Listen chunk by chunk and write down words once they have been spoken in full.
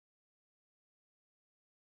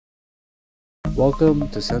Welcome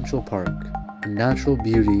to Central Park, a natural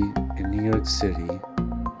beauty in New York City.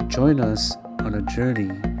 Join us on a journey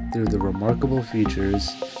through the remarkable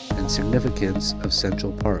features and significance of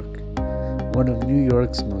Central Park, one of New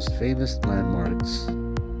York's most famous landmarks.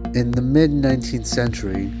 In the mid-19th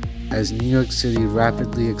century, as New York City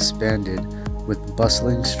rapidly expanded with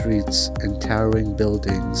bustling streets and towering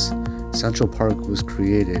buildings, Central Park was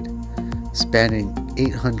created. Spanning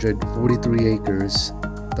 843 acres,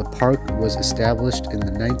 the park was established in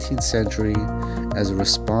the 19th century as a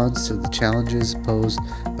response to the challenges posed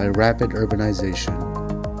by rapid urbanization.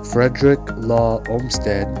 Frederick Law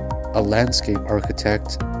Olmsted, a landscape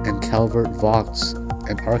architect, and Calvert Vaux,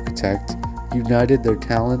 an architect, united their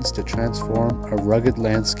talents to transform a rugged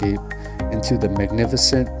landscape into the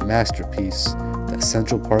magnificent masterpiece that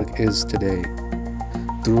Central Park is today.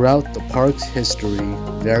 Throughout the park's history,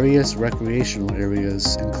 various recreational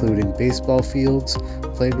areas, including baseball fields,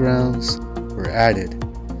 playgrounds, were added,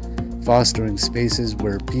 fostering spaces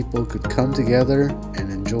where people could come together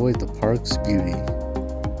and enjoy the park's beauty.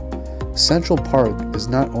 Central Park is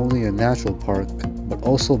not only a natural park, but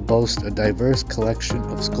also boasts a diverse collection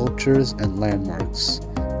of sculptures and landmarks.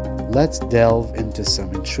 Let's delve into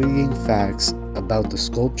some intriguing facts about the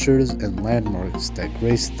sculptures and landmarks that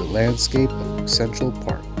grace the landscape of Central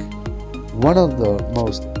Park. One of the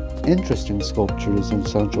most interesting sculptures in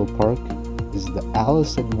Central Park is the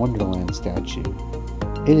Alice in Wonderland statue.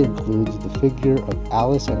 It includes the figure of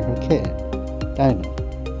Alice and her kitten,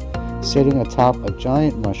 Dinah, sitting atop a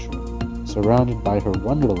giant mushroom, surrounded by her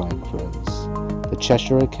Wonderland friends, the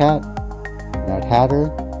Cheshire Cat, Mad Hatter,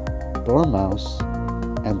 Dormouse,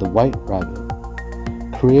 and the White Rabbit.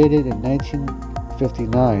 Created in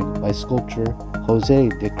 1959 by sculptor José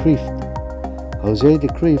de Kreeft. José de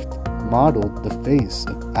Kreeft modeled the face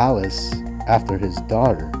of Alice after his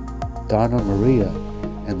daughter, Donna Maria,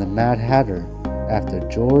 and the Mad Hatter after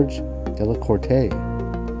George Delacorte.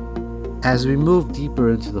 As we move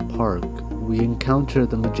deeper into the park, we encounter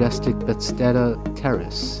the majestic Betesda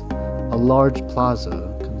Terrace, a large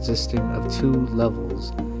plaza consisting of 2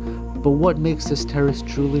 levels. But what makes this terrace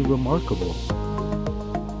truly remarkable?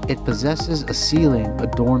 It possesses a ceiling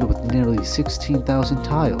adorned with nearly 16,000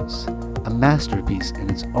 tiles, a masterpiece in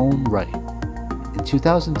its own right. In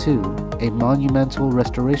 2002, a monumental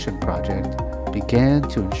restoration project began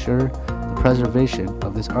to ensure the preservation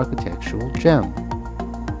of this architectural gem.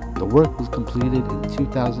 The work was completed in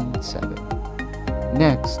 2007.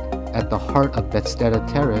 Next, at the heart of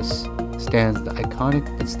Betesda Terrace, stands the iconic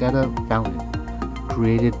Betesda Fountain,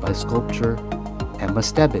 created by sculptor Emma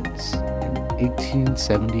Stebbins in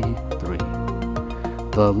 1873.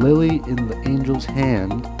 The lily in the angel's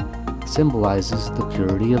hand symbolizes the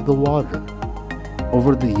purity of the water.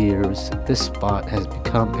 Over the years, this spot has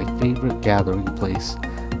become a favorite gathering place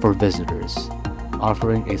for visitors,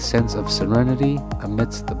 offering a sense of serenity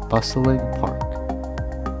amidst the bustling park.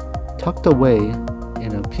 Tucked away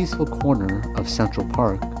in a peaceful corner of Central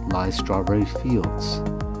Park lies Strawberry Fields.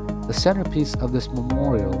 The centerpiece of this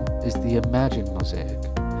memorial is the Imagine mosaic,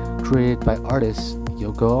 created by artist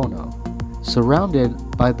Yoko Ono. Surrounded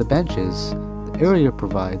by the benches, the area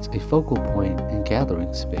provides a focal point and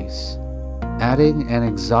gathering space. Adding an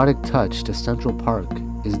exotic touch to Central Park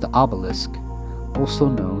is the obelisk, also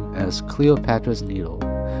known as Cleopatra's Needle,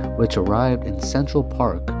 which arrived in Central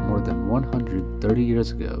Park more than 130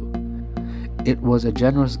 years ago. It was a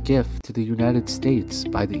generous gift to the United States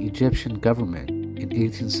by the Egyptian government in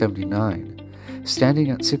 1879,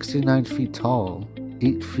 standing at 69 feet tall,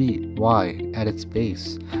 8 feet wide at its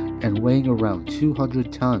base, and weighing around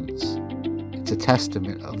 200 tons. It's a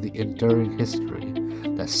testament of the enduring history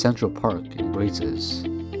that Central Park embraces.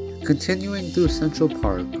 Continuing through Central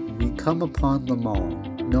Park, we come upon the mall,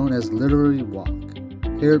 known as Literary Walk.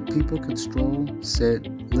 Here, people can stroll, sit,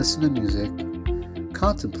 listen to music,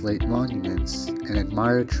 contemplate monuments, and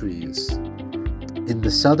admire trees. In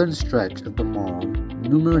the southern stretch of the mall,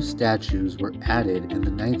 numerous statues were added in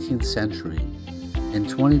the 19th century. In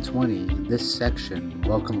 2020, this section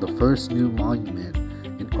welcomed the first new monument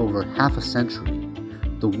in over half a century,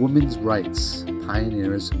 the Women's Rights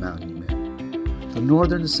Pioneers Monument. The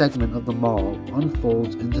northern segment of the mall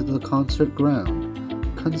unfolds into the concert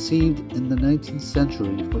ground, conceived in the 19th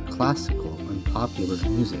century for classical and popular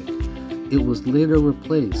music. It was later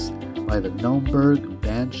replaced by the Naumburg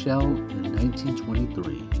Bandshell in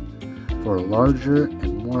 1923 for a larger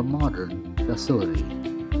and more modern facility.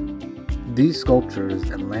 These sculptures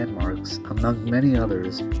and landmarks, among many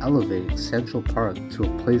others, elevate Central Park to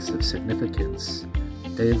a place of significance.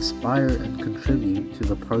 They inspire and contribute to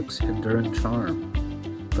the park's enduring charm.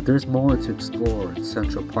 But there's more to explore in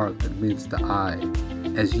Central Park than meets the eye.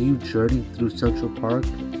 As you journey through Central Park,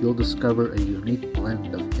 you'll discover a unique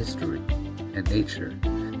blend of history and nature.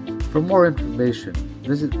 For more information,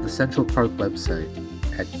 visit the Central Park website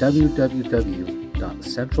at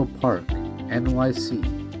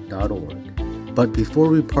www.centralparknyc.org. But before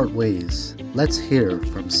we part ways, let's hear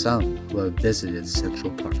from some who have visited Central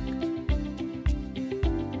Park.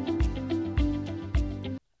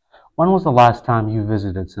 When was the last time you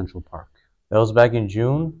visited Central Park? That was back in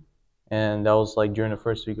June, and that was like during the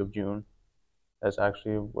first week of June. That's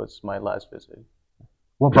actually was my last visit.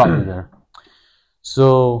 What brought you there?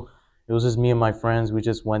 So it was just me and my friends. We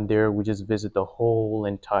just went there. We just visited the whole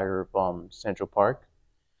entire Central Park,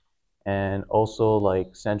 and also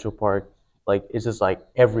like Central Park, like it's just like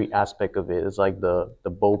every aspect of it. It's like the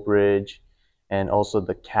boat bridge, and also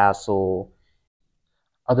the castle.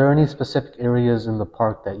 Are there any specific areas in the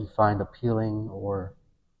park that you find appealing or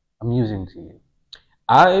amusing to you?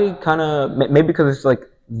 I kind of maybe because it's like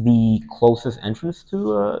the closest entrance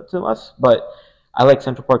to us, but I like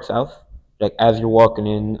Central Park South. Like as you're walking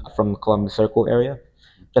in from the Columbus Circle area,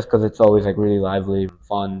 just because it's always like really lively,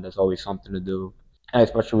 fun. There's always something to do. And I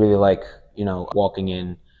especially really like walking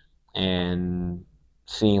in and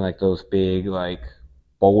seeing like those big like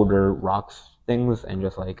boulder rocks things and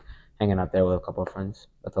just like hanging out there with a couple of friends.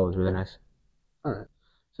 That's always really nice. All right.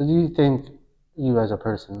 So do you think you as a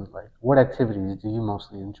person, like what activities do you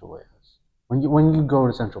mostly enjoy when you go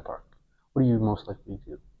to Central Park? What do you most likely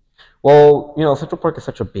do? Well, Central Park is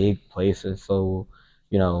such a big place and so,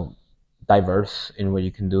 diverse in what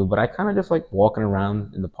you can do. But I kind of just like walking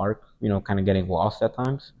around in the park, kind of getting lost at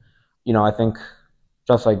times. I think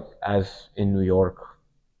just like as in New York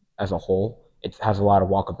as a whole, it has a lot of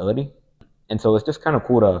walkability. And so it's just kind of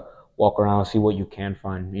cool to walk around, see what you can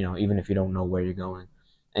find, even if you don't know where you're going.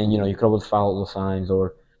 And, you could always follow the signs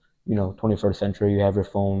or, 21st century, you have your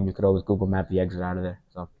phone, you could always Google map the exit out of there.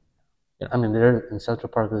 So, I mean, there in Central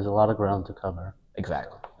Park, there's a lot of ground to cover.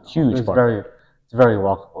 Exactly. Huge it's park. It's very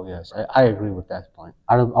walkable, yes. I agree with that point.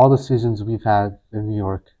 Out of all the seasons we've had in New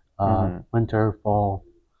York, winter, fall,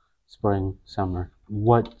 spring, summer,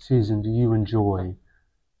 what season do you enjoy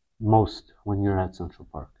most when you're at Central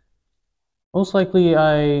Park? Most likely,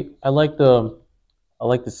 I like the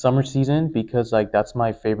summer season because like that's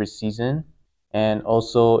my favorite season, and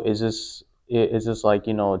also it's just like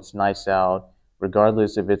it's nice out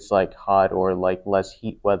regardless if it's like hot or like less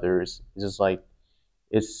heat weathers. It's just like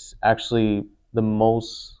it's actually the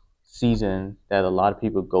most season that a lot of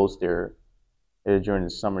people goes there during the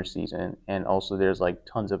summer season, and also there's like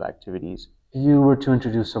tons of activities. If you were to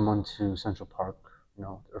introduce someone to Central Park,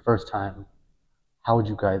 their first time, how would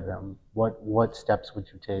you guide them? What steps would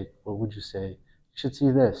you take? What would you say? You should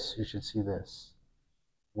see this. You should see this.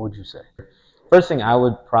 What would you say? First thing I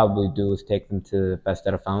would probably do is take them to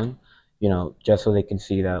Bastida Fountain, just so they can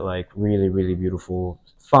see that like really, really beautiful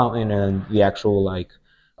fountain and the actual like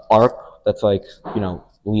arc that's like,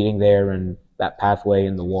 leading there and that pathway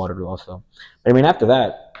in the water also. But I mean, after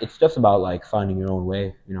that, it's just about like finding your own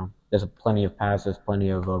way, There's plenty of paths, there's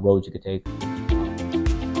plenty of roads you could take.